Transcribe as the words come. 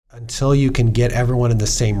Until you can get everyone in the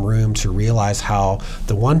same room to realize how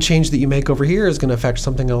the one change that you make over here is going to affect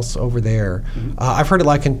something else over there. I've heard it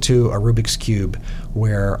likened to a Rubik's Cube,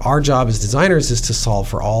 where our job as designers is to solve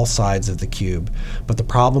for all sides of the cube. But the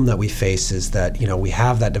problem that we face is that, we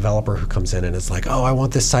have that developer who comes in and is like, oh, I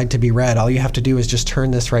want this side to be red. All you have to do is just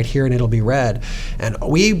turn this right here and it'll be red. And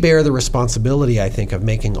we bear the responsibility, I think, of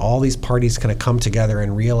making all these parties kind of come together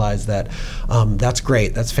and realize that that's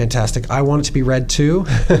great, that's fantastic. I want it to be red too.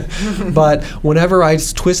 But whenever I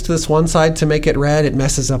twist this one side to make it red, it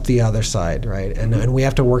messes up the other side, right? And we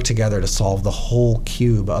have to work together to solve the whole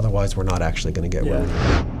cube. Otherwise, we're not actually going to get where we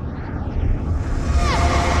want.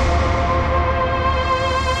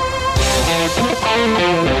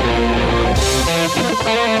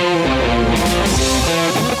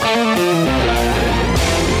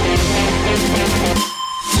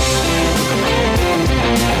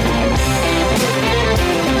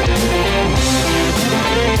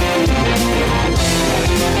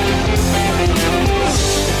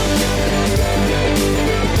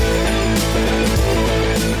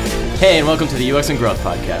 Hey, and welcome to the UX and Growth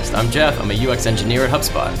Podcast. I'm Jeff. I'm a UX engineer at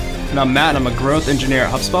HubSpot. And I'm Matt. I'm a growth engineer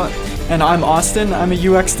at HubSpot. And I'm Austin. I'm a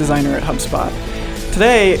UX designer at HubSpot.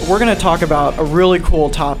 Today, we're going to talk about a really cool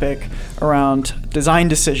topic around design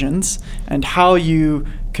decisions and how you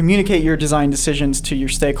communicate your design decisions to your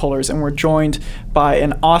stakeholders. And we're joined by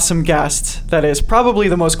an awesome guest that is probably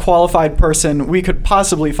the most qualified person we could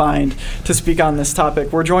possibly find to speak on this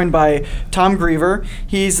topic. We're joined by Tom Greever.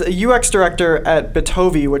 He's a UX director at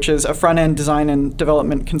Bitovi, which is a front-end design and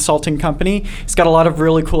development consulting company. He's got a lot of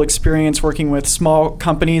really cool experience working with small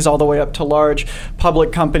companies all the way up to large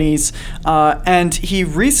public companies. And he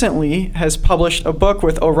recently has published a book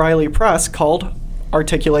with O'Reilly Press called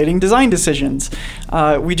Articulating Design Decisions.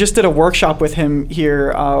 We just did a workshop with him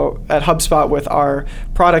here at HubSpot with our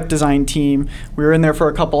product design team. We were in there for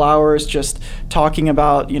a couple hours just talking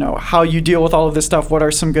about, how you deal with all of this stuff. What are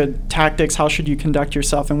some good tactics? How should you conduct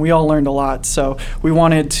yourself? And we all learned a lot. So we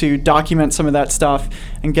wanted to document some of that stuff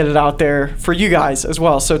and get it out there for you guys as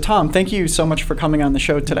well. So Tom, thank you so much for coming on the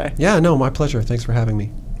show today. Yeah, no, my pleasure. Thanks for having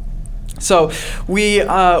me. So we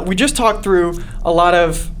just talked through a lot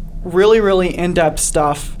of really in-depth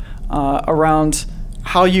stuff around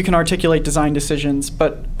how you can articulate design decisions.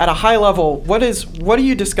 But at a high level, what do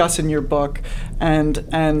you discuss in your book, and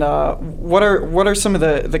what are some of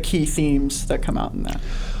the key themes that come out in that?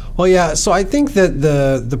 Well, yeah. So I think that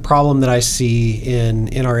the problem that I see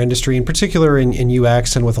in our industry, in particular in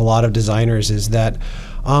UX and with a lot of designers, is that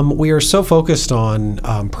we are so focused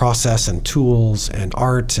on process and tools and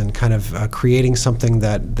art and kind of creating something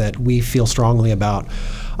that we feel strongly about,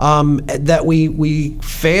 that we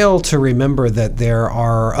fail to remember that there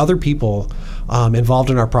are other people involved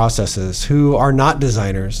in our processes who are not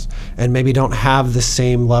designers and maybe don't have the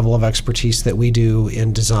same level of expertise that we do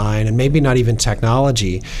in design and maybe not even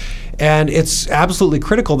technology. And it's absolutely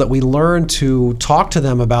critical that we learn to talk to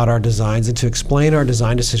them about our designs and to explain our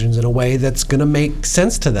design decisions in a way that's going to make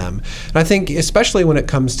sense to them. And I think especially when it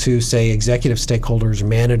comes to, say, executive stakeholders or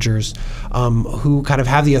managers who kind of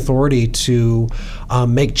have the authority to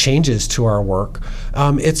make changes to our work,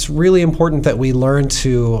 it's really important that we learn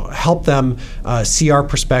to help them see our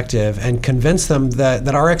perspective and convince them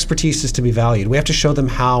that our expertise is to be valued. We have to show them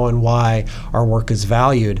how and why our work is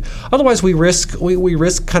valued. Otherwise, we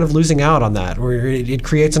risk kind of losing out on that, or it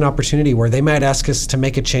creates an opportunity where they might ask us to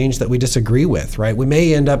make a change that we disagree with, right? We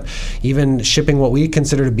may end up even shipping what we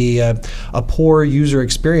consider to be a poor user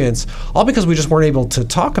experience, all because we just weren't able to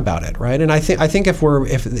talk about it, right? And I think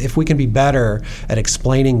if we can be better at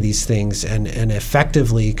explaining these things and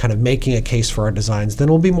effectively kind of making a case for our designs, then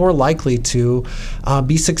we'll be more likely to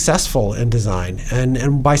be successful in design.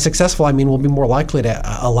 And by successful, I mean we'll be more likely to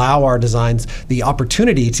allow our designs the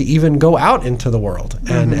opportunity to even go out into the world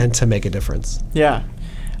and to make a difference. Yeah,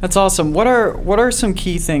 that's awesome. What are some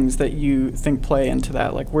key things that you think play into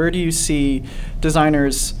that? Like, where do you see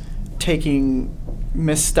designers taking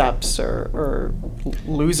missteps or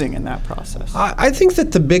losing in that process? I think that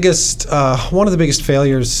one of the biggest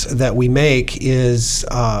failures that we make is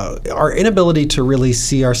our inability to really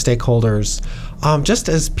see our stakeholders just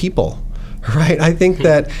as people. Right. I think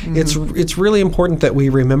that it's really important that we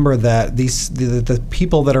remember that the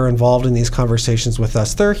people that are involved in these conversations with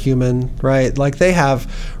us, they're human, right? Like, they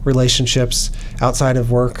have relationships outside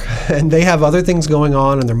of work and they have other things going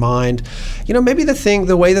on in their mind, maybe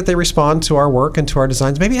the way that they respond to our work and to our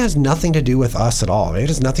designs, maybe it has nothing to do with us at all. Maybe it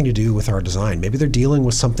has nothing to do with our design. Maybe they're dealing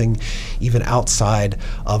with something even outside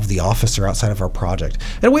of the office or outside of our project.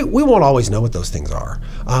 And we won't always know what those things are.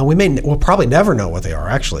 We'll probably never know what they are,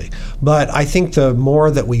 actually. But I think the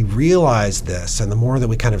more that we realize this and the more that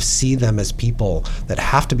we kind of see them as people that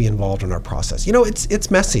have to be involved in our process,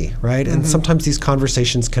 it's messy, right? And sometimes these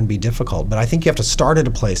conversations can be difficult, but I think you have to start at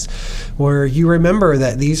a place where you remember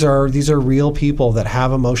that these are real people that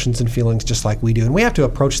have emotions and feelings just like we do, and we have to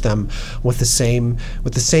approach them with the same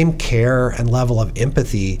care and level of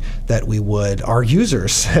empathy that we would our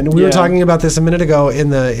users. And we were talking about this a minute ago in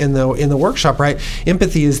the workshop, right?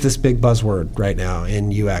 Empathy is this big buzzword right now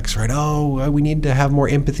in UX, right? Oh, we need to have more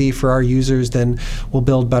empathy for our users, then we'll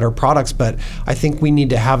build better products. But I think we need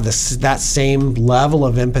to have that same level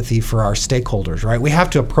of empathy for our stakeholders, right? We have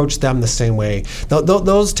to approach them the same way.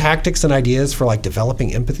 Those tactics and ideas for like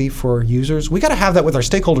developing empathy for users, we got to have that with our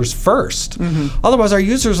stakeholders first. Otherwise, our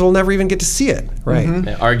users will never even get to see it, right?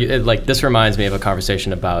 Like this reminds me of a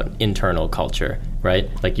conversation about internal culture, right?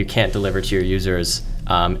 Like you can't deliver to your users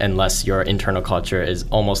unless your internal culture is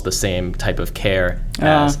almost the same type of care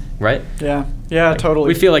as, right? Yeah, totally.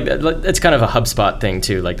 We feel like it's kind of a HubSpot thing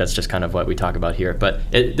too. Like that's just kind of what we talk about here. But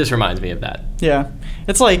this reminds me of that. Yeah,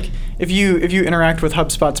 it's like if you interact with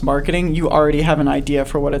HubSpot's marketing, you already have an idea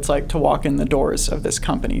for what it's like to walk in the doors of this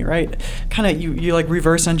company, right? Kind of you like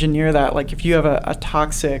reverse engineer that. Like if you have a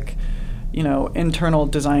toxic, internal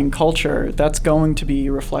design culture, that's going to be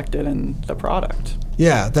reflected in the product.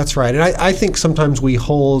 Yeah, that's right. And I think sometimes we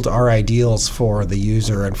hold our ideals for the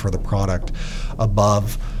user and for the product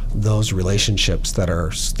above those relationships that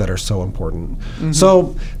are so important.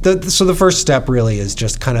 So the first step really is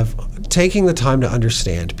just kind of taking the time to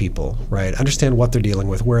understand people, right? Understand what they're dealing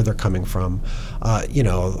with, where they're coming from.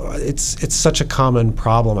 It's such a common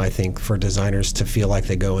problem, I think, for designers to feel like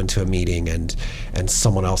they go into a meeting and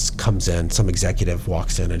someone else comes in, some executive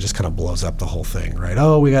walks in and just kind of blows up the whole thing, right?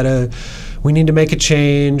 Oh, we need to make a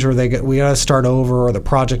change, or we got to start over, or the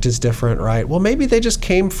project is different, right? Well, maybe they just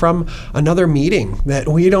came from another meeting that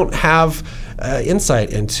we don't have insight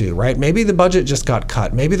into, right? Maybe the budget just got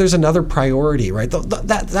cut. Maybe there's another priority, right?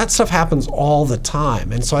 That stuff happens all the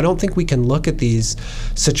time. And so I don't think we can look at these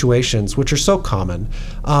situations, which are so common,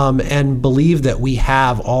 and believe that we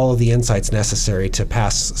have all of the insights necessary to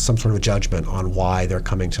pass some sort of a judgment on why they're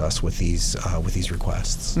coming to us with these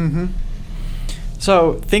requests.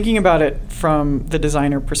 So thinking about it from the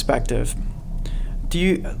designer perspective,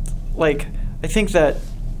 I think that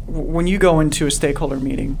when you go into a stakeholder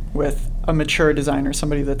meeting with a mature designer,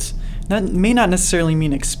 somebody that's may not necessarily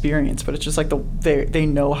mean experience, but it's just like they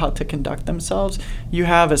know how to conduct themselves, you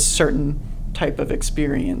have a certain type of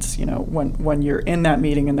experience, when you're in that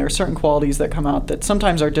meeting, and there are certain qualities that come out that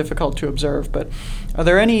sometimes are difficult to observe. But are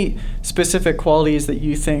there any specific qualities that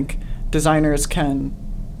you think designers can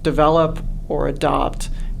develop or adopt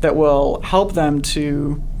that will help them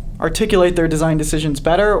to articulate their design decisions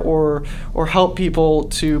better, or help people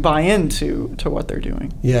to buy into what they're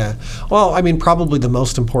doing? Yeah. Well, I mean, probably the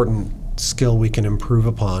most important skill we can improve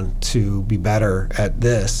upon to be better at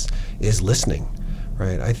this is listening,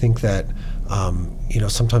 right? I think that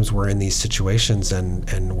sometimes we're in these situations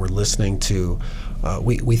and we're listening to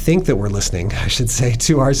we think that we're listening, I should say,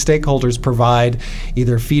 to our stakeholders provide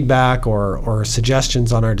either feedback or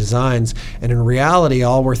suggestions on our designs, and in reality,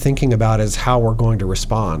 all we're thinking about is how we're going to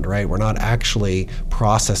respond, right? We're not actually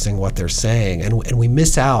processing what they're saying, and we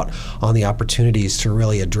miss out on the opportunities to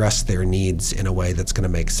really address their needs in a way that's going to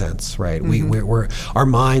make sense, right? We're our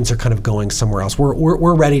minds are kind of going somewhere else.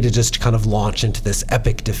 We're ready to just kind of launch into this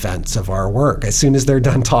epic defense of our work as soon as they're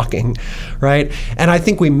done talking, right? And I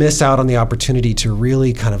think we miss out on the opportunity to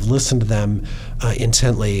really kind of listen to them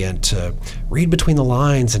intently and to read between the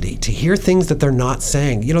lines and to hear things that they're not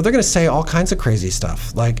saying. They're going to say all kinds of crazy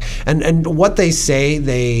stuff, and what they say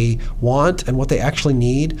they want and what they actually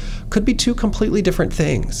need could be two completely different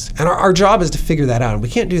things. And our job is to figure that out, and we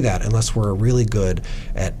can't do that unless we're really good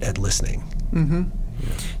at listening.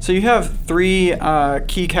 So you have three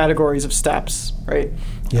key categories of steps, right?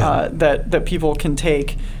 That people can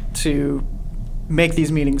take to make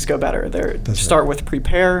these meetings go better. They start with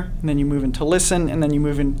prepare, and then you move into listen, and then you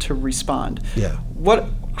move into respond. Yeah.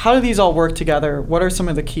 How do these all work together? What are some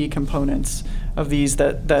of the key components of these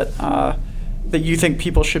that you think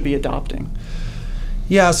people should be adopting?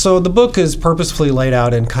 Yeah, so the book is purposefully laid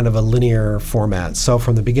out in kind of a linear format. So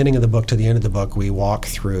from the beginning of the book to the end of the book, we walk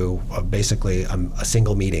through basically a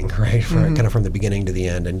single meeting, right? Kind of from the beginning to the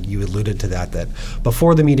end. And you alluded to that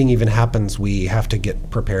before the meeting even happens, we have to get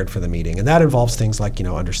prepared for the meeting. And that involves things like,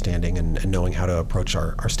 understanding and knowing how to approach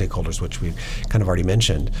our stakeholders, which we've kind of already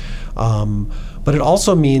mentioned. But it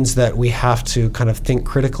also means that we have to kind of think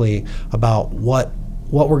critically about what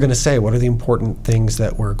we're going to say. What are the important things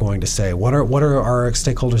that we're going to say? What are our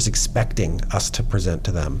stakeholders expecting us to present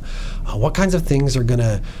to them? What kinds of things are going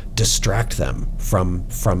to distract them from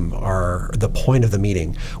the point of the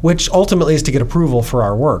meeting, which ultimately is to get approval for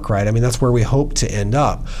our work, right? I mean, that's where we hope to end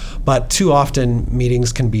up. But too often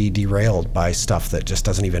meetings can be derailed by stuff that just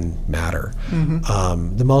doesn't even matter.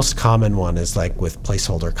 The most common one is like with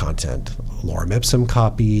placeholder content, lorem ipsum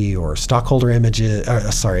copy or stock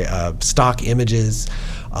images.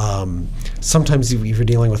 Sometimes if you're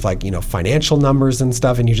dealing with financial numbers and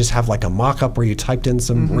stuff, and you just have like a mock-up where you typed in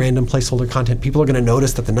some random placeholder content, people are going to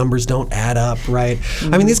notice that the numbers don't add up, right?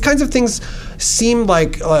 I mean, these kinds of things seem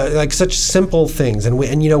like such simple things, and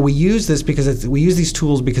we use this because we use these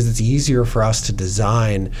tools because it's easier for us to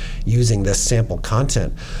design using this sample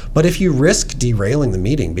content. But if you risk derailing the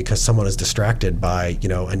meeting because someone is distracted by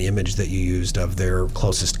an image that you used of their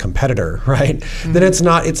closest competitor, right? Then it's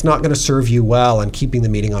not going to serve you well in keeping the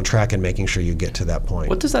meeting on track and making sure you get to that point.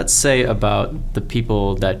 What does that say about the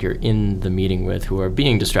people that you're in the meeting with who are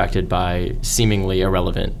being distracted by seemingly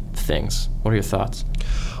irrelevant things? What are your thoughts?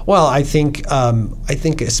 Well, I think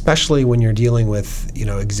especially when you're dealing with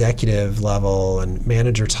executive level and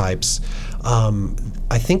manager types,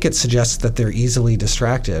 I think it suggests that they're easily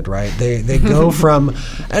distracted, right? They go from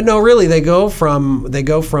they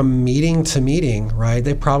go from meeting to meeting, right?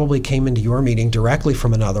 They probably came into your meeting directly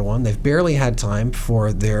from another one. They've barely had time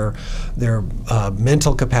for their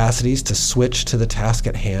mental capacities to switch to the task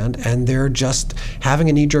at hand, and they're just having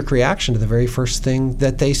a knee-jerk reaction to the very first thing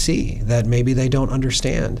that they see that maybe they don't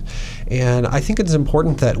understand. And I think it's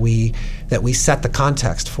important that we set the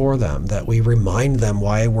context for them, that we remind them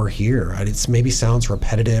why we're here. It maybe sounds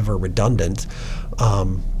repetitive or redundant,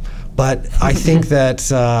 but I think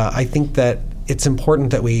that it's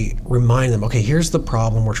important that we remind them, okay, here's the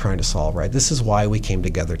problem we're trying to solve, right? This is why we came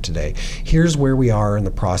together today. Here's where we are in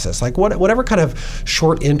the process. Like whatever kind of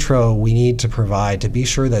short intro we need to provide to be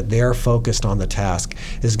sure that they're focused on the task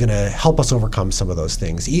is going to help us overcome some of those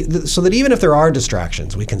things, so that even if there are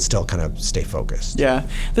distractions, we can still kind of stay focused. Yeah,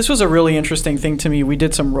 this was a really interesting thing to me. We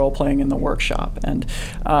did some role playing in the workshop, and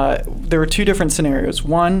there were two different scenarios.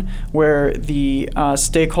 One where the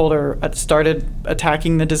stakeholder started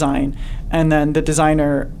attacking the design, and then the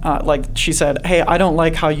designer, she said, hey, I don't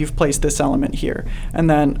like how you've placed this element here.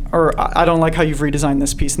 Or I don't like how you've redesigned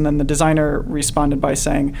this piece. And then the designer responded by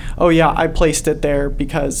saying, oh yeah, I placed it there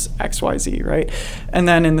because X, Y, Z, right? And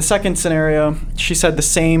then in the second scenario, she said the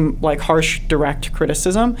same harsh, direct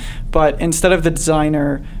criticism, but instead of the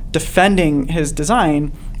designer defending his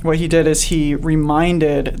design, what he did is he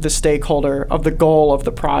reminded the stakeholder of the goal of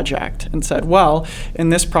the project and said, well, in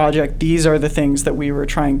this project, these are the things that we were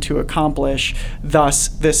trying to accomplish, thus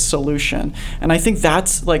this solution. And I think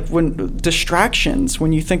that's when distractions,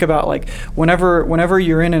 when you think about whenever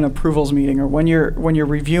you're in an approvals meeting or when you're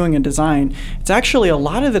reviewing a design, it's actually a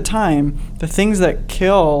lot of the time the things that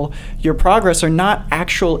kill your progress are not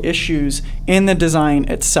actual issues in the design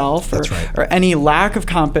itself or any lack of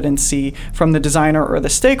competency from the designer or the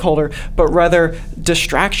stakeholder, but rather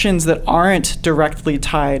distractions that aren't directly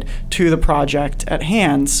tied to the project at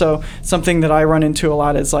hand. So something that I run into a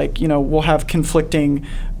lot is we'll have conflicting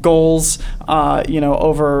goals,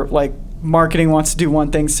 over marketing wants to do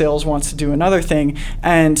one thing, sales wants to do another thing,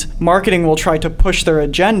 and marketing will try to push their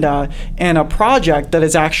agenda in a project that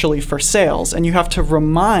is actually for sales. And you have to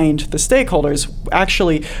remind the stakeholders,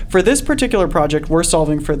 actually, for this particular project, we're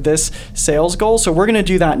solving for this sales goal, so we're going to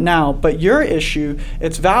do that now. But your issue,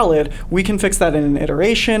 it's valid. We can fix that in an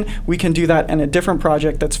iteration. We can do that in a different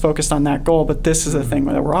project that's focused on that goal, but this is the thing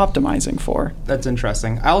that we're optimizing for. That's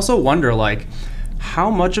interesting. I also wonder,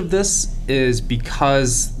 how much of this is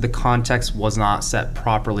because the context was not set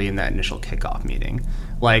properly in that initial kickoff meeting?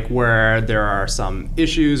 Where there are some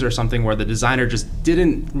issues or something where the designer just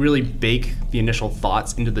didn't really bake the initial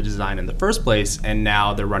thoughts into the design in the first place, and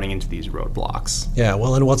now they're running into these roadblocks. Yeah,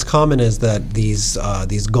 well, and what's common is that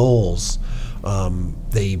these goals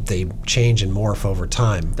they change and morph over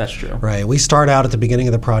time. That's true. Right. We start out at the beginning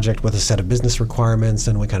of the project with a set of business requirements,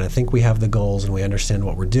 and we kind of think we have the goals and we understand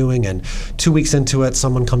what we're doing. And 2 weeks into it,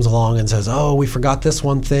 someone comes along and says, "Oh, we forgot this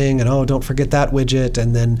one thing," and "Oh, don't forget that widget."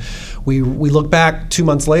 And then we look back 2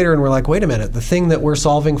 months later and we're like, "Wait a minute, the thing that we're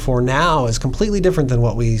solving for now is completely different than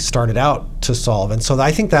what we started out to solve." And so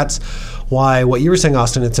I think that's why what you were saying,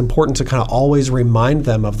 Austin, it's important to kind of always remind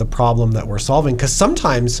them of the problem that we're solving, because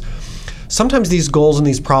sometimes these goals and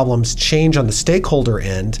these problems change on the stakeholder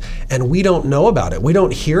end, and we don't know about it. We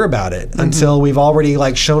don't hear about it until we've already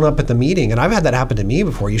shown up at the meeting. And I've had that happen to me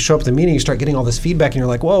before. You show up at the meeting, you start getting all this feedback, and you're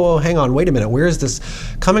like, whoa, hang on, wait a minute, where is this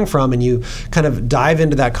coming from? And you kind of dive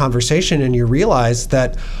into that conversation, and you realize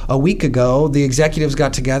that a week ago, the executives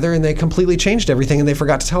got together and they completely changed everything, and they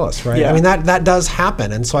forgot to tell us, right? Yeah. I mean, that does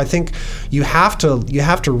happen. And so I think you have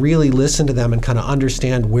to really listen to them and kind of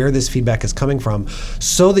understand where this feedback is coming from,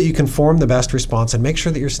 so that you can form the best response and make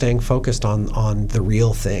sure that you're staying focused on the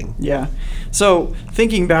real thing. Yeah. So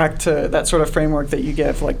thinking back to that sort of framework that you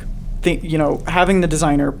give, having the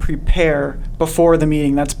designer prepare before the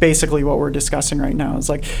meeting, that's basically what we're discussing right now. It's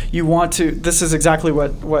like this is exactly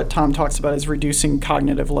what Tom talks about, is reducing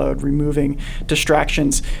cognitive load, removing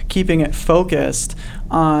distractions, keeping it focused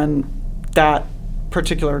on that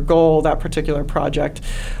particular goal, that particular project.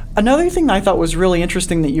 Another thing that I thought was really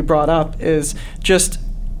interesting that you brought up is just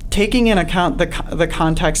taking in account the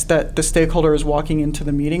context that the stakeholder is walking into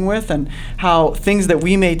the meeting with, and how things that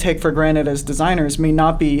we may take for granted as designers may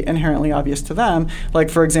not be inherently obvious to them. Like,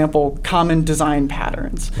 for example, common design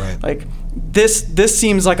patterns. Right. Like this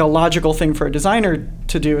seems like a logical thing for a designer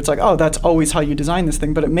to do. It's like, oh, that's always how you design this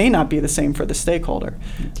thing, but it may not be the same for the stakeholder.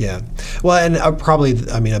 Yeah. Well, and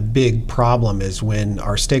a big problem is when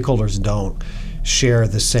our stakeholders don't share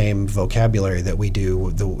the same vocabulary that we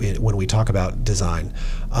do when we talk about design.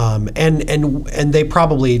 And they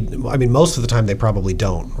probably, most of the time they probably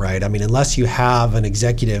don't, right? Unless you have an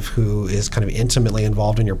executive who is kind of intimately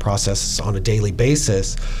involved in your process on a daily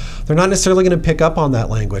basis, they're not necessarily going to pick up on that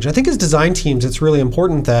language. I think as design teams, it's really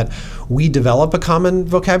important that we develop a common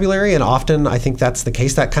vocabulary, and often I think that's the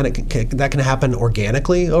case. That can happen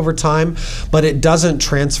organically over time, but it doesn't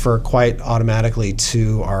transfer quite automatically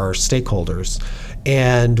to our stakeholders.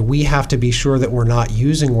 And we have to be sure that we're not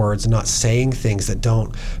using words and not saying things that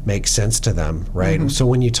don't make sense to them, right? Mm-hmm. So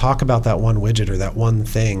when you talk about that one widget or that one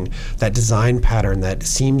thing, that design pattern that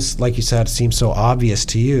seems, like you said, seems so obvious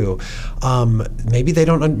to you, maybe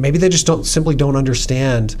they just simply don't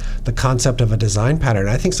understand the concept of a design pattern.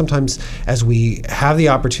 I think sometimes as we have the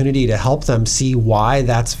opportunity to help them see why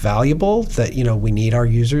that's valuable, that we need our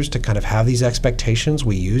users to kind of have these expectations.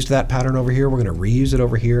 We used that pattern over here, we're going to reuse it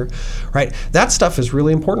over here, right? That stuff is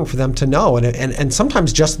really important for them to know, and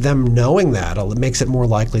sometimes just them knowing that makes it more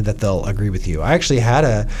likely that they'll agree with you. I actually had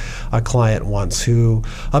a client once who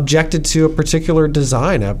objected to a particular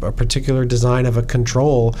design of a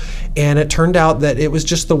control, and it turned out that it was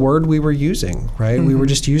just the word we were using, right? Mm-hmm. We were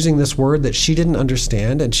just using this word that she didn't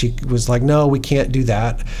understand, and she was like, "No, we can't do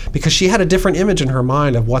that," because she had a different image in her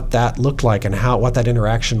mind of what that looked like and what that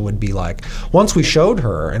interaction would be like. Once we showed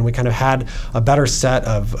her and we kind of had a better set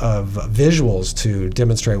of visuals to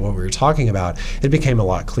demonstrate what we were talking about, it became a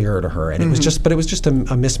lot clearer to her, and it was just a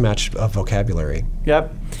mismatch of vocabulary.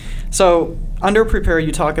 Yep. So under prepare,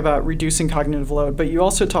 you talk about reducing cognitive load, but you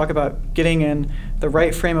also talk about getting in the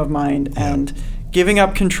right frame of mind and giving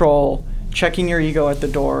up control, checking your ego at the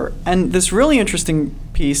door, and this really interesting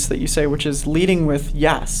piece that you say, which is leading with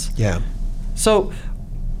yes. Yeah. So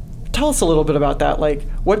tell us a little bit about that. Like,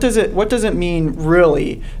 what does it mean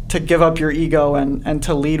really to give up your ego and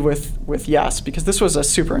to lead with yes? Because this was a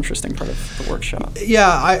super interesting part of the workshop. Yeah,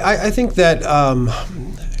 I think that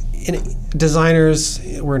designers,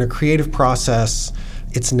 we're in a creative process.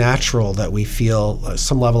 It's natural that we feel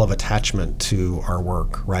some level of attachment to our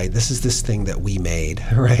work, right? This is this thing that we made,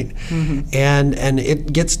 right? Mm-hmm. And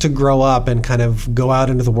it gets to grow up and kind of go out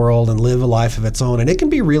into the world and live a life of its own. And it can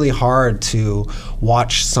be really hard to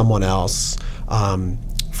watch someone else,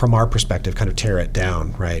 from our perspective, kind of tear it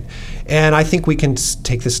down, right? And I think we can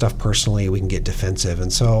take this stuff personally, we can get defensive.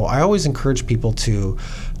 And so I always encourage people to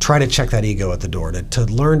try to check that ego at the door, to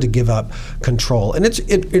learn to give up control. And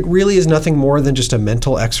it really is nothing more than just a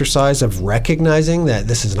mental exercise of recognizing that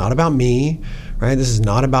this is not about me, right? This is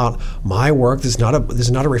not about my work. This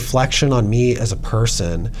is not a reflection on me as a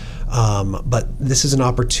person. but this is an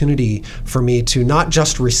opportunity for me to not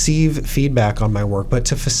just receive feedback on my work, but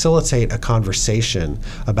to facilitate a conversation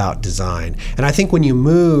about design. And I think when you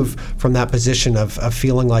move from that position of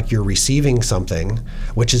feeling like you're receiving something,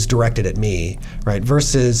 which is directed at me, right,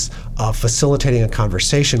 versus facilitating a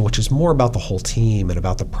conversation, which is more about the whole team and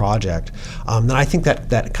about the project, then I think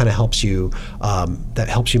that kind of helps you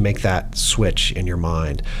make that switch in your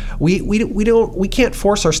mind. We can't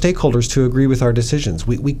force our stakeholders to agree with our decisions.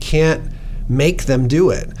 We can't make them do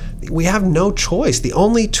it. We have no choice. The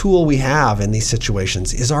only tool we have in these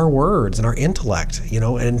situations is our words and our intellect,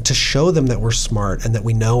 and to show them that we're smart and that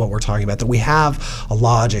we know what we're talking about, that we have a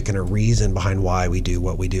logic and a reason behind why we do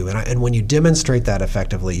what we do. And when you demonstrate that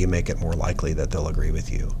effectively, you make it more likely that they'll agree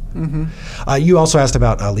with you. Mm-hmm. You also asked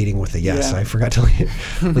about leading with a yes. Yeah. I forgot to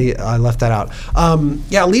I left that out.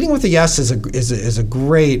 Leading with a yes is a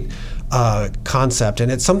great concept,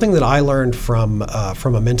 and it's something that I learned from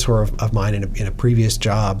a mentor of mine in a previous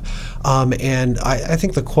job. And I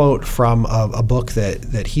think the quote from a book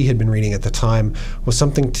that he had been reading at the time was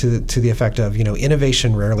something to the effect of,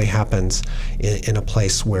 innovation rarely happens in a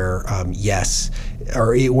place where yes,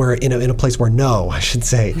 or where in a place where no, I should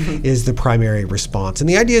say, is the primary response. And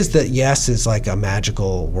the idea is that yes is like a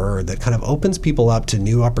magical word that kind of opens people up to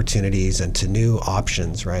new opportunities and to new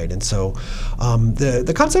options, right? And so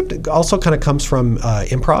the concept also kind of comes from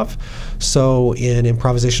improv. So in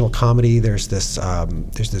improvisational comedy, there's this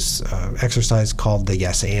exercise called the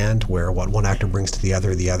yes and, where what one actor brings to the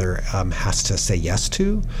other has to say yes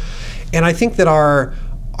to. And I think that our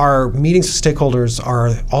meetings with stakeholders are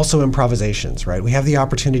also improvisations, right? We have the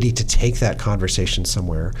opportunity to take that conversation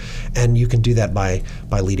somewhere, and you can do that by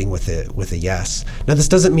leading with a yes. Now, this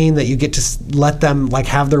doesn't mean that you get to let them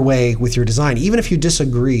have their way with your design. Even if you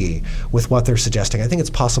disagree with what they're suggesting, I think it's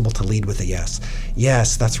possible to lead with a yes.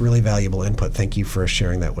 Yes, that's really valuable input. Thank you for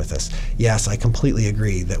sharing that with us. Yes, I completely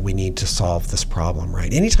agree that we need to solve this problem,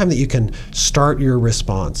 right? Anytime that you can start your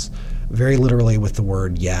response very literally with the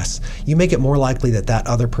word yes, you make it more likely that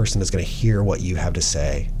other person is going to hear what you have to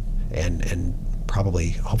say and probably,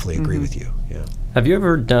 hopefully agree with you. Yeah. Have you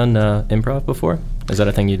ever done improv before? Is that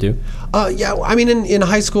a thing you do? Yeah, I mean, in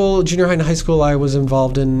high school, junior high and high school, I was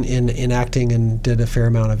involved in acting and did a fair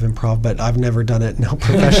amount of improv, but I've never done it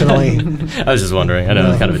professionally. I was just wondering. I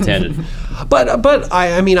know, kind of a tangent. But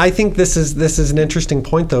I think this is an interesting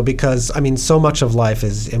point, though, because so much of life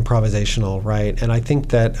is improvisational, right? And I think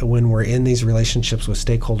that when we're in these relationships with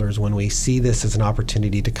stakeholders, when we see this as an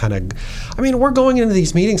opportunity to kind of, we're going into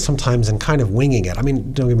these meetings sometimes and kind of winging it.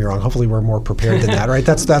 Don't get me wrong. Hopefully, we're more prepared than that, right?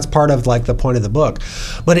 That's part of the point of the book.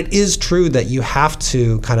 But it is true that you have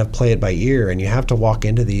to kind of play it by ear, and you have to walk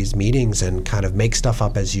into these meetings and kind of make stuff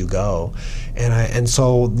up as you go. And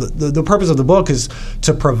so the purpose of the book is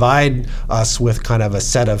to provide us with kind of a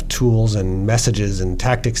set of tools and messages and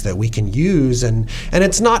tactics that we can use, and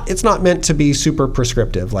it's not meant to be super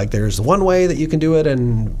prescriptive. Like there's one way that you can do it,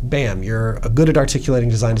 and bam, you're good at articulating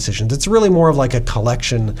design decisions. It's really more of like a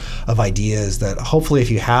collection of ideas that hopefully,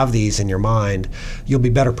 if you have these in your mind, you'll be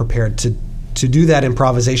better prepared to do that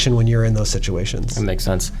improvisation when you're in those situations. That makes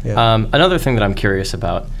sense. Yeah. Another thing that I'm curious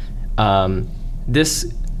about, some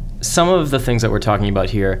of the things that we're talking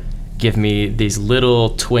about here give me these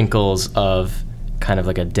little twinkles of kind of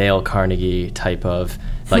like a Dale Carnegie type of,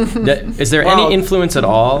 is there any influence at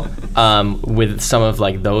all with some of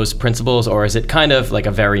those principles, or is it kind of like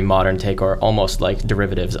a very modern take or almost like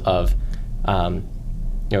derivatives of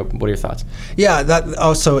what are your thoughts?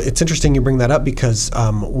 Yeah, so it's interesting you bring that up, because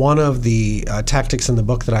one of the tactics in the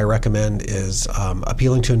book that I recommend is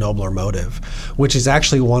appealing to a nobler motive, which is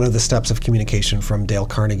actually one of the steps of communication from Dale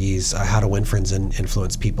Carnegie's How to Win Friends and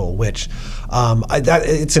Influence People, which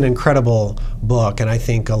it's an incredible book, and I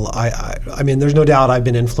think there's no doubt I've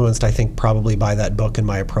been influenced, I think, probably by that book and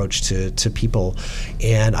my approach to people,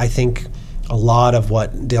 and I think a lot of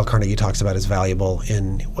what Dale Carnegie talks about is valuable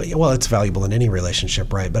it's valuable in any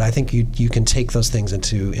relationship, right? But I think you can take those things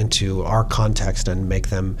into our context and make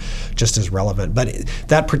them just as relevant. But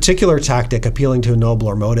that particular tactic, appealing to a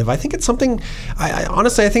nobler motive, I think it's something, I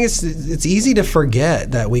honestly think it's easy to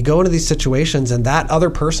forget that we go into these situations and that other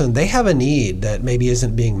person, they have a need that maybe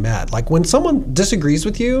isn't being met. Like when someone disagrees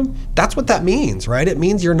with you, that's what that means, right? It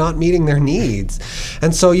means you're not meeting their needs.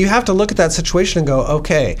 And so you have to look at that situation and go,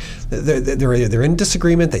 okay, they're in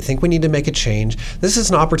disagreement. They think we need to make a change. This is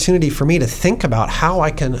an opportunity for me to think about how I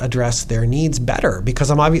can address their needs better, because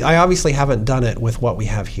I obviously haven't done it with what we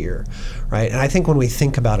have here, right? And I think when we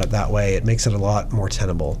think about it that way, it makes it a lot more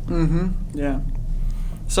tenable. Mm-hmm. Yeah.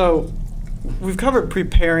 So we've covered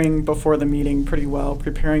preparing before the meeting pretty well,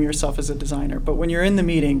 preparing yourself as a designer. But when you're in the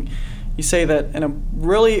meeting, you say that in a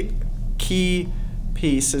really key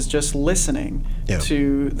piece is just listening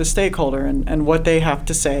to the stakeholder and what they have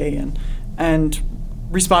to say and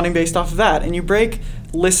responding based off of that. And you break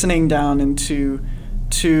listening down into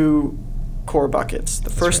two core buckets. The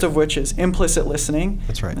first of which is implicit listening.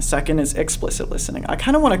 That's right. The second is explicit listening. I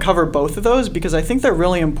kind of want to cover both of those because I think they're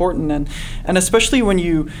really important, and especially when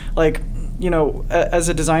you as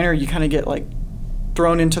a designer, you kind of get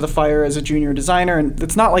thrown into the fire as a junior designer, and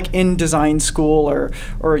it's not like in design school or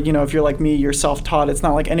if you're like me, you're self-taught. It's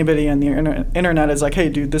not like anybody on the internet is like, hey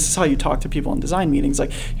dude, this is how you talk to people in design meetings.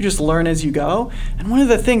 Like, you just learn as you go. And one of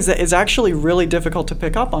the things that is actually really difficult to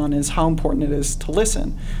pick up on is how important it is to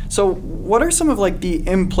listen. So what are some of the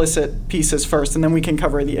implicit pieces first, and then we can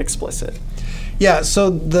cover the explicit? Yeah, so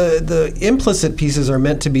the implicit pieces are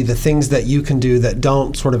meant to be the things that you can do that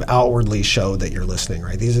don't sort of outwardly show that you're listening,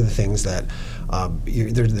 right? These are the things that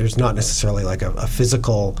there's not necessarily a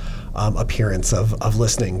physical appearance of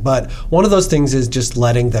listening. But one of those things is just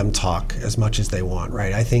letting them talk as much as they want,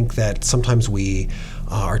 right? I think that sometimes we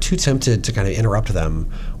are too tempted to kind of interrupt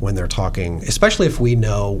them when they're talking, especially if we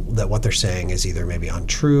know that what they're saying is either maybe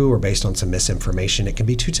untrue or based on some misinformation. It can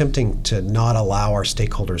be too tempting to not allow our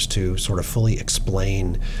stakeholders to sort of fully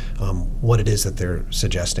explain what it is that they're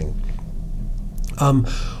suggesting.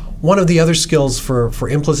 One of the other skills for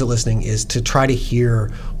implicit listening is to try to hear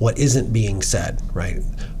what isn't being said, right?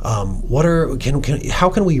 How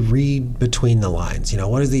can we read between the lines?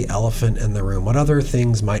 What is the elephant in the room? What other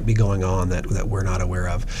things might be going on that we're not aware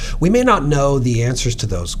of? We may not know the answers to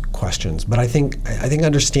those questions, but I think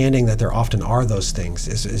understanding that there often are those things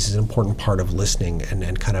is an important part of listening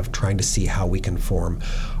and kind of trying to see how we can form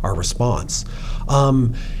our response.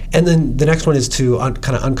 And then the next one is to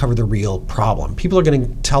kind of uncover the real problem. People are going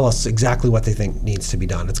to tell us exactly what they think needs to be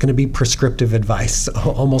done. It's going to be prescriptive advice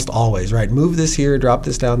almost always, right? Move this here, drop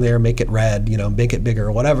this down there, make it red, make it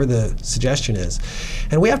bigger, whatever the suggestion is.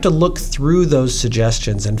 And we have to look through those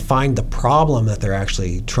suggestions and find the problem that they're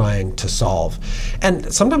actually trying to solve.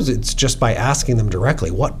 And sometimes it's just by asking them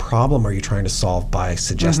directly, what problem are you trying to solve by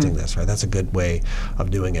suggesting this, right? That's a good way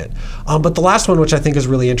of doing it. But the last one, which I think is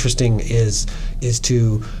really interesting, is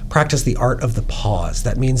to practice the art of the pause.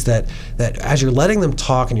 That means that as you're letting them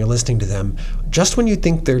talk and you're listening to them, just when you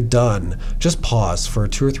think they're done, just pause for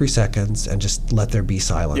 2 or 3 seconds and just let there be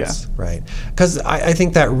silence, right? Because I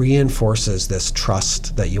think that reinforces this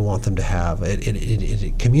trust that you want them to have.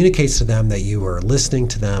 It communicates to them that you are listening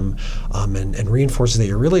to them, and reinforces that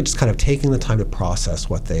you're really just kind of taking the time to process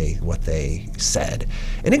what they said.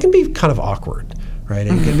 And it can be kind of awkward, right?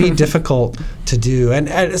 It can be difficult to do.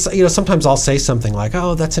 And sometimes I'll say something like,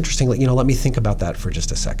 oh, that's interesting. Let me think about that for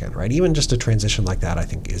just a second, right? Even just a transition like that, I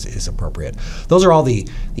think is appropriate. Those are all the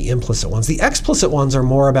implicit ones. The explicit ones are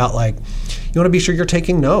more about you want to be sure you're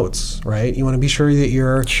taking notes, right? You want to be sure that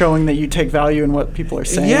you're showing that you take value in what people are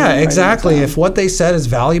saying. Yeah, exactly. If what they said is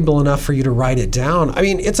valuable enough for you to write it down, I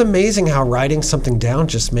mean, it's amazing how writing something down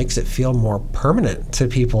just makes it feel more permanent to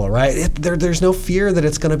people, right? There's no fear that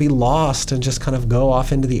it's going to be lost and just kind of go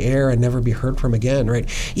off into the air and never be heard from again, right?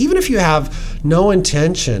 Even if you have no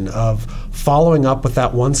intention of following up with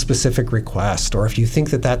that one specific request, or if you think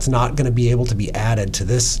that that's not going to be able to be added to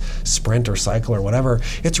this sprint or cycle or whatever,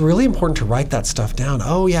 it's really important to write that stuff down.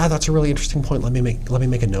 Oh yeah, that's a really interesting point. Let me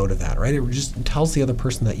make a note of that, right? It just tells the other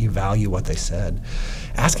person that you value what they said.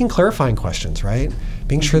 Asking clarifying questions, right?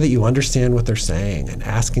 Being sure that you understand what they're saying and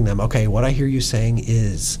asking them, okay, what I hear you saying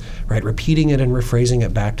is, right? Repeating it and rephrasing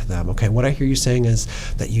it back to them. Okay, what I hear you saying is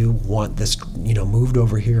that you want this, moved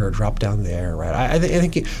over here or dropped down there, right? I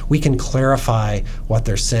think we can clarify what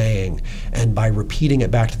they're saying, and by repeating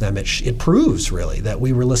it back to them, it proves really that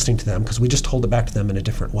we were listening to them because we just told it back to them in a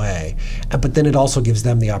different way. But then it also gives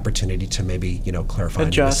them the opportunity to maybe, clarify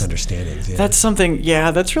any misunderstandings.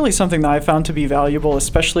 Yeah. That's really something that I found to be valuable,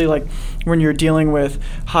 especially when you're dealing with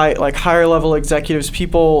higher level executives,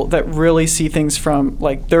 people that really see things from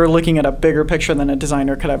they're looking at a bigger picture than a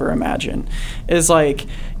designer could ever imagine. Is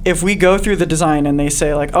if we go through the design and they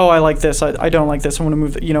say oh, I like this, I don't like this, I want to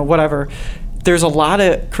move, whatever. There's a lot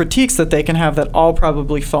of critiques that they can have that all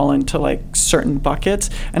probably fall into certain buckets.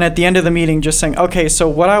 And at the end of the meeting, just saying, okay, so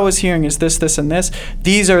what I was hearing is this, this, and this.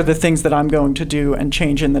 These are the things that I'm going to do and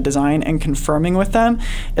change in the design, and confirming with them.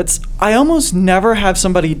 I almost never have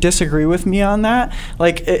somebody disagree with me on that.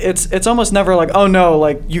 It's almost never oh no,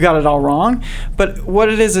 you got it all wrong. But what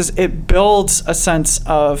it is it builds a sense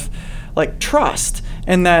of trust,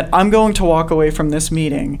 and that I'm going to walk away from this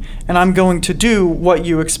meeting and I'm going to do what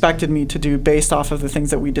you expected me to do based off of the things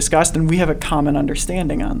that we discussed, and we have a common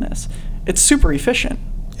understanding on this. It's super efficient.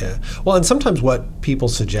 Yeah. Well, and sometimes what people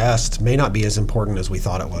suggest may not be as important as we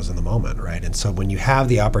thought it was in the moment, right? And so when you have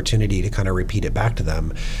the opportunity to kind of repeat it back to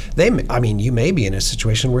them, you may be in a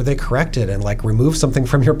situation where they correct it and like remove something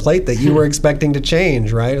from your plate that you were expecting to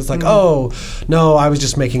change, right? It's like, oh, no, I was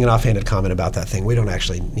just making an offhanded comment about that thing. We don't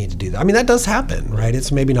actually need to do that. I mean, that does happen, right?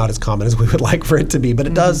 It's maybe not as common as we would like for it to be, but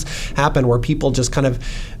it does happen where people just kind of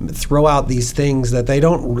throw out these things that they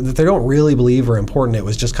don't really believe are important. It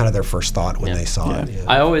was just kind of their first thought when they saw it.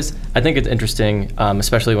 Yeah. I think it's interesting,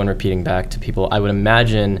 especially when repeating back to people. I would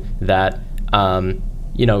imagine that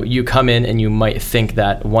you come in and you might think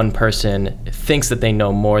that one person thinks that they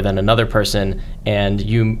know more than another person, and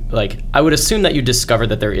I would assume that you discover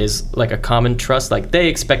that there is like a common trust. Like they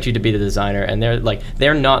expect you to be the designer, and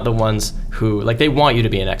they're not the ones who they want you to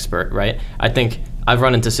be an expert, right? I think I've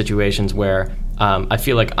run into situations where I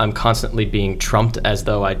feel like I'm constantly being trumped as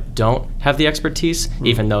though I don't have the expertise,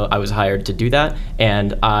 even though I was hired to do that.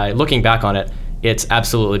 And looking back on it, it's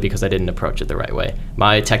absolutely because I didn't approach it the right way.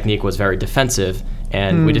 My technique was very defensive,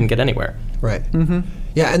 and we didn't get anywhere. Right. Mm-hmm.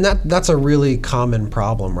 Yeah, and that's a really common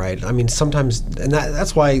problem, right? I mean, sometimes, and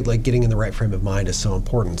that's why getting in the right frame of mind is so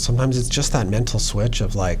important. Sometimes it's just that mental switch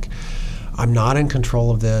of I'm not in control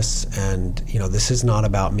of this, and this is not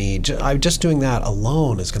about me. Just doing that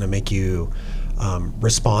alone is going to make you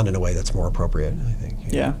respond in a way that's more appropriate, I think.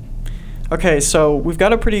 Yeah. Okay, so we've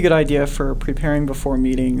got a pretty good idea for preparing before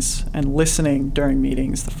meetings and listening during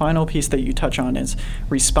meetings. The final piece that you touch on is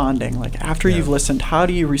responding. After you've listened, how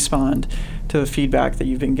do you respond to the feedback that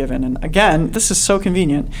you've been given? And again, this is so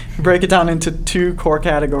convenient. We break it down into two core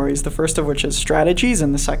categories, the first of which is strategies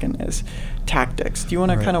and the second is tactics. Do you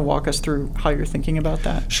want to kind of walk us through how you're thinking about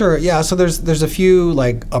that? Sure, yeah. So there's a few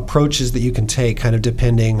approaches that you can take kind of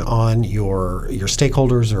depending on your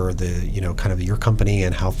stakeholders or the kind of your company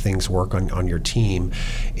and how things work on your team.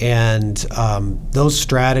 And those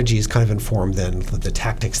strategies kind of inform then the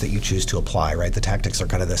tactics that you choose to apply, right? The tactics are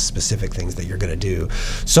kind of the specific things that you're going to do.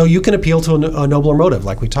 So you can appeal to a nobler motive,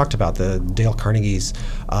 like we talked about, the Dale Carnegie's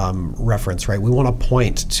reference, right? We want to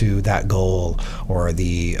point to that goal or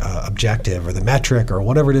the objective or the metric or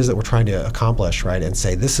whatever it is that we're trying to accomplish, right? And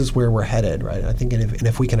say, this is where we're headed, right? I think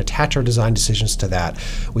if we can attach our design decisions to that,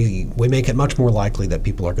 we make it much more likely that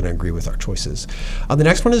people are going to agree with our choices. The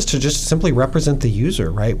next one is to just simply represent the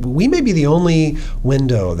user, right? We may be the only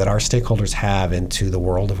window that our stakeholders have into the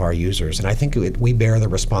world of our users, and I think we bear the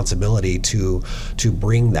responsibility to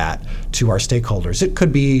bring that to our stakeholders. It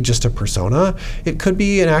could be just a persona. It could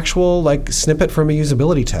be an actual snippet from a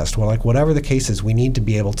usability test. Well, whatever the case is, we need to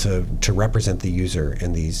be able to represent the user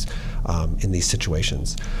in these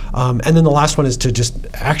situations. And then the last one is to just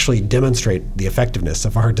actually demonstrate the effectiveness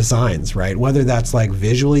of our designs, right? Whether that's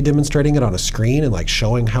visually demonstrating it on a screen and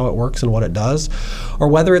showing how it works and what it does, or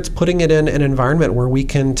whether it's putting it in an environment where we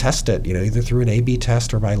can test it, either through an A/B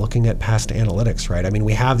test or by looking at past analytics, right? I mean,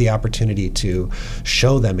 we have the opportunity to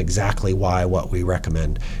show them exactly why what we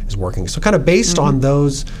recommend is working. So kind of based on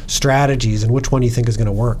those strategies and which one you think is going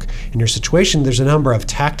to work in your situation, there's a number of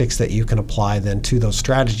tactics that you can apply then to those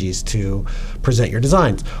strategies to present your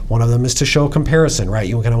designs. One of them is to show comparison, right?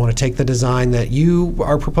 You kind of want to take the design that you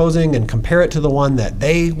are proposing and compare it to the one that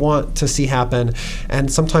they want to see happen.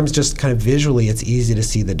 And sometimes just kind of visually, it's easy to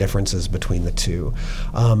see the differences between the two.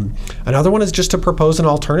 Another one is just to propose an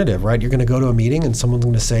alternative, right? You're going to go to a meeting and someone's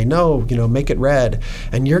going to say, no, make it red.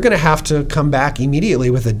 And you're going to have to come back immediately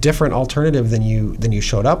with a different alternative than you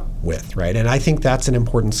showed up with, right? And I think that's an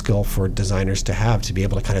important skill for designers to have, to be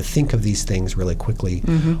able to kind of think of these things really quickly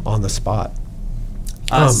on the spot.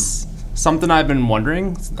 Something I've been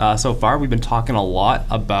wondering so far, we've been talking a lot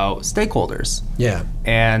about stakeholders. Yeah.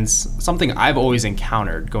 And something I've always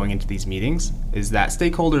encountered going into these meetings is that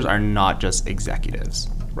stakeholders are not just executives,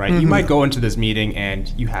 right? You might go into this meeting and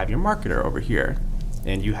you have your marketer over here,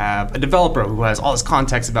 and you have a developer who has all this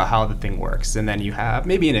context about how the thing works, and then you have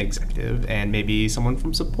maybe an executive and maybe someone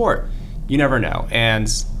from support. You never know. And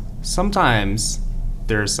sometimes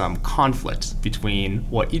there's some conflict between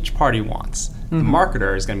what each party wants. The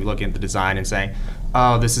marketer is going to be looking at the design and saying,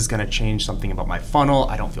 oh, this is going to change something about my funnel.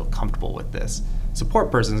 I don't feel comfortable with this. Support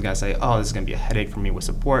person is going to say, oh, this is going to be a headache for me with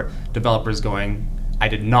support. Developer's going, I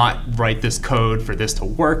did not write this code for this to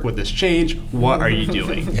work with this change. What are you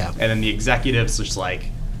doing? Yeah. And then the executive's just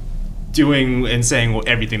doing and saying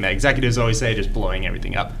everything that executives always say, just blowing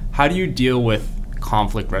everything up. How do you deal with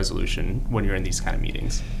conflict resolution when you're in these kind of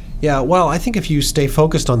meetings? Yeah, well, I think if you stay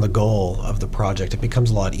focused on the goal of the project, it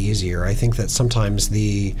becomes a lot easier. I think that sometimes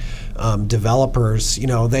the developers,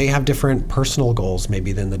 they have different personal goals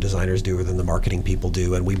maybe than the designers do or than the marketing people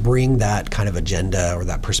do, and we bring that kind of agenda or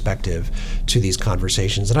that perspective to these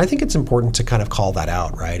conversations. And I think it's important to kind of call that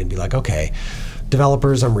out, right, and be like, okay,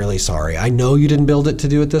 developers, I'm really sorry. I know you didn't build it to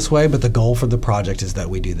do it this way, but the goal for the project is that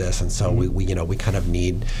we do this, and so we kind of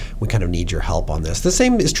need your help on this. The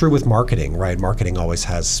same is true with marketing, right? Marketing always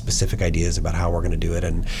has specific ideas about how we're going to do it,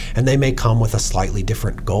 and they may come with a slightly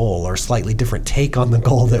different goal or slightly different take on the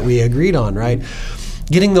goal that we agreed on, right?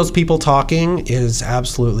 Getting those people talking is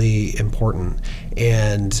absolutely important.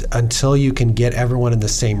 And until you can get everyone in the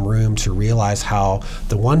same room to realize how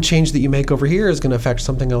the one change that you make over here is going to affect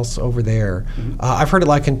something else over there. I've heard it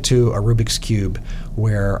likened to a Rubik's Cube,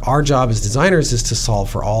 where our job as designers is to solve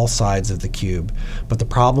for all sides of the cube. But the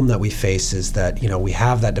problem that we face is that, we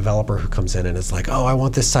have that developer who comes in and is like, oh, I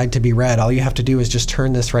want this side to be red. All you have to do is just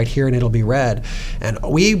turn this right here and it'll be red. And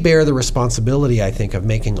we bear the responsibility, I think, of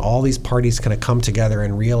making all these parties kind of come together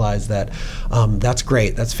and realize that that's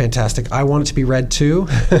great, that's fantastic. I want it to be red too,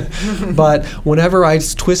 but whenever I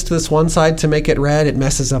twist this one side to make it red, it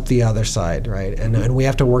messes up the other side, right? And we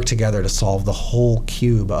have to work together to solve the whole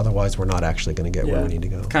cube. Otherwise, we're not actually going to get where we need to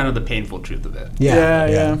go. Kind of the painful truth of it.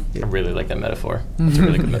 Yeah. I really like that metaphor. It's a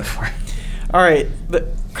really good metaphor. All right.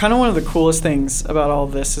 Kind of one of the coolest things about all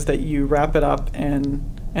of this is that you wrap it up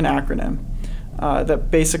in an acronym that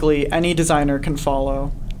basically any designer can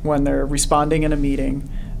follow when they're responding in a meeting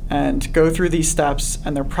and go through these steps,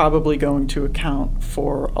 and they're probably going to account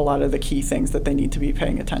for a lot of the key things that they need to be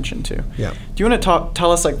paying attention to. Yeah. Do you want to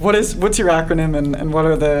tell us what's your acronym and what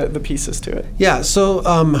are the pieces to it? Yeah, so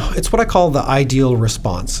it's what I call the ideal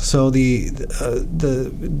response. So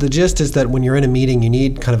the gist is that when you're in a meeting, you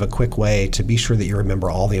need kind of a quick way to be sure that you remember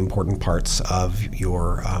all the important parts of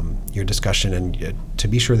your discussion and to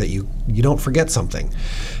be sure that you don't forget something.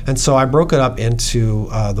 And so I broke it up into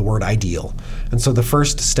the word ideal. And so the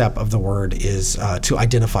first step of the word is to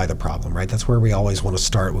identify the problem, right? That's where we always want to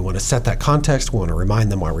start. We want to set that context. We want to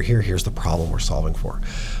remind them why we're here. Here's the problem we're solving for.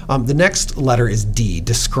 The next letter is D,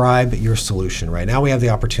 describe your solution, right? Now we have the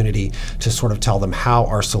opportunity to sort of tell them how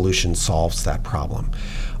our solution solves that problem.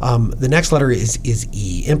 The next letter is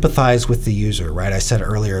E, empathize with the user, right? I said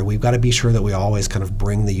earlier, we've got to be sure that we always kind of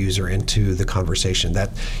bring the user into the conversation. That,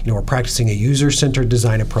 we're practicing a user-centered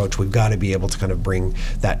design approach. We've got to be able to kind of bring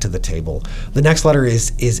that to the table. The next letter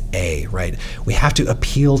is A, right? We have to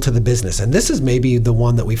appeal to the business. And this is maybe the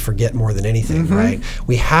one that we forget more than anything, right?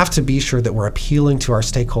 We have to be sure that we're appealing to our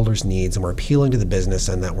stakeholders' needs and we're appealing to the business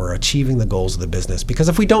and that we're achieving the goals of the business. Because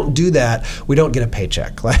if we don't do that, we don't get a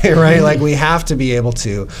paycheck, right? Like we have to be able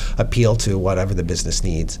to appeal to whatever the business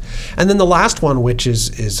needs. And then the last one, which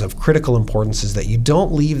is of critical importance, is that you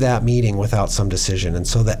don't leave that meeting without some decision. And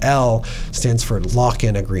so the L stands for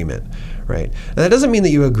lock-in agreement, right? And that doesn't mean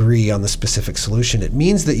that you agree on the specific solution. It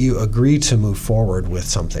means that you agree to move forward with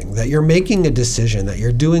something, that you're making a decision, that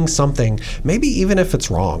you're doing something, maybe even if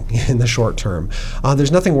it's wrong in the short term.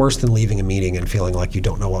 There's nothing worse than leaving a meeting and feeling like you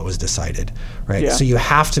don't know what was decided, right? Yeah. So you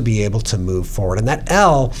have to be able to move forward. And that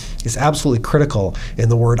L is absolutely critical in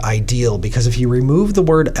the word ideal, because if you remove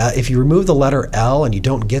the letter L and you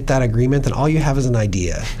don't get that agreement, then all you have is an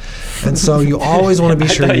idea. And so you always want to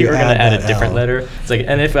be sure I thought you were going to add that a different L. letter. It's like,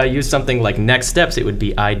 and if I use something like next steps, it would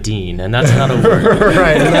be IDEAN, and that's not a word.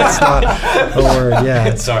 Right, and that's not a word,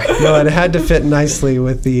 yeah. Sorry. No, it had to fit nicely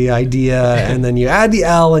with the idea, and then you add the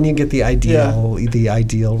L and you get the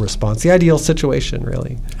ideal response, the ideal situation,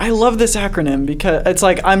 really. I love this acronym because it's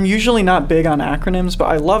like, I'm usually not big on acronyms, but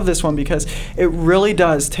I love this one because it really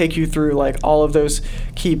does take you through like all of those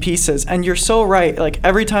key pieces. And you're so right. Like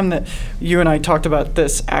every time that you and I talked about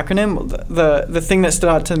this acronym, the thing that stood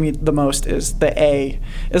out to me the most is the A.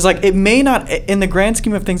 Is like, it may not, in the grand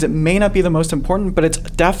scheme of things, it may not be the most important, but it's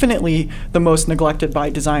definitely the most neglected by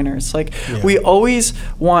designers. Like we always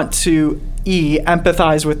want to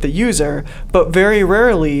empathize with the user, but very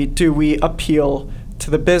rarely do we appeal to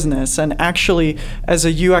the business. And actually, as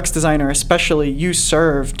a UX designer especially, you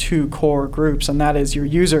serve two core groups, and that is your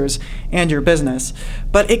users and your business.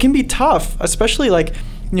 But it can be tough, especially like,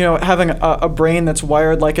 having a brain that's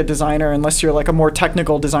wired like a designer, unless you're like a more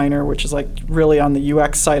technical designer, which is like really on the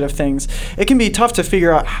UX side of things. It can be tough to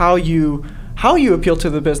figure out how you appeal to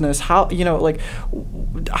the business, how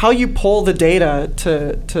you pull the data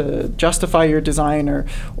to justify your design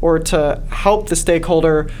or to help the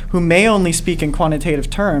stakeholder who may only speak in quantitative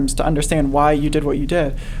terms to understand why you did what you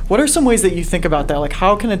did. What are some ways that you think about that? Like,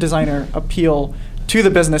 how can a designer appeal to the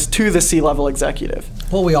business, to the C-level executive?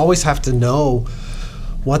 Well, we always have to know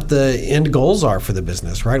what the end goals are for the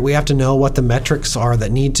business, right? We have to know what the metrics are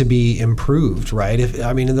that need to be improved, right?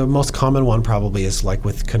 The most common one probably is like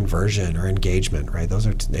with conversion or engagement, right? Those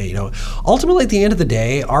are, ultimately at the end of the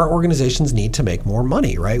day, our organizations need to make more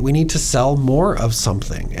money, right? We need to sell more of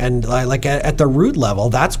something. And like at the root level,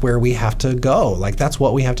 that's where we have to go. Like that's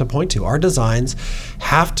what we have to point to. Our designs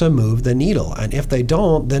have to move the needle. And if they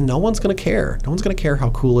don't, then no one's going to care. No one's going to care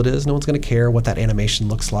how cool it is. No one's going to care what that animation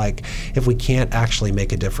looks like if we can't actually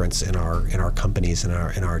make a difference in our companies and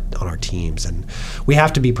on our teams. And we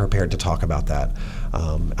have to be prepared to talk about that.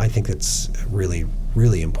 I think it's really,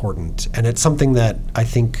 really important, and it's something that I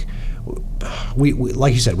think we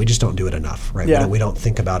like you said, we just don't do it enough, right? Yeah. We don't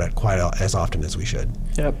think about it quite as often as we should.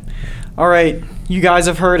 Yep. All right, you guys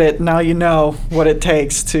have heard it. Now you know what it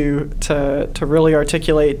takes to really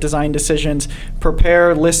articulate design decisions.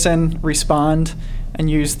 Prepare, listen, respond, and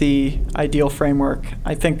use the ideal framework.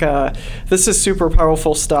 I think this is super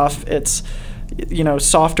powerful stuff. It's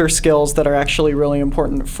softer skills that are actually really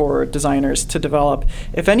important for designers to develop.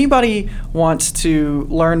 If anybody wants to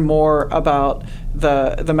learn more about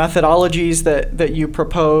the methodologies that you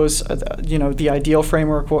propose, the ideal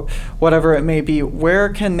framework, whatever it may be, where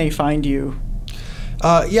can they find you?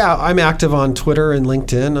 I'm active on Twitter and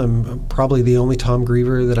LinkedIn. I'm probably the only Tom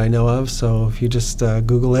Greever that I know of, so if you just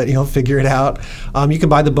Google it, you'll figure it out. You can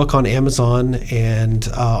buy the book on Amazon and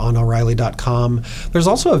on O'Reilly.com. There's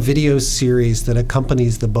also a video series that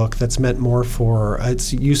accompanies the book that's meant more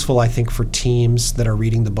it's useful, I think, for teams that are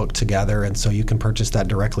reading the book together, and so you can purchase that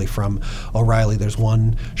directly from O'Reilly. There's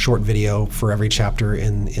one short video for every chapter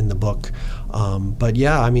in the book.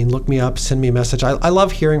 Look me up, send me a message. I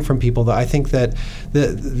love hearing from people. That I think that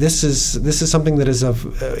this is something that is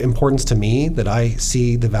of importance to me, that I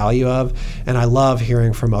see the value of, and I love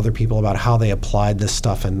hearing from other people about how they applied this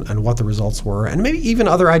stuff and what the results were, and maybe even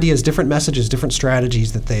other ideas, different messages, different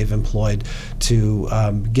strategies that they've employed to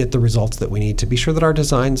get the results that we need to be sure that our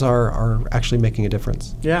designs are actually making a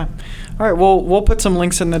difference. Yeah. All right. Well, we'll put some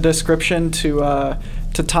links in the description to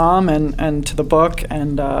Tom and to the book,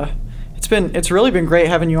 and it's really been great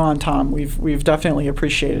having you on, Tom. We've definitely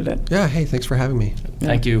appreciated it. Yeah, hey, thanks for having me.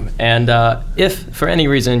 Thank you. And if for any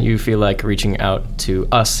reason you feel like reaching out to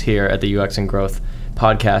us here at the UX and Growth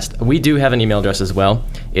podcast, we do have an email address as well.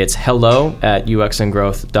 It's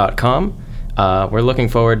hello@uxandgrowth.com. We're looking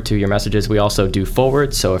forward to your messages. We also do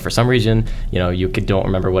forward, so if for some reason you don't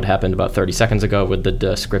remember what happened about 30 seconds ago with the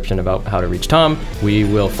description about how to reach Tom, we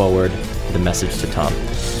will forward the message to Tom.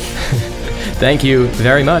 Thank you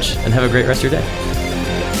very much, and have a great rest of your day.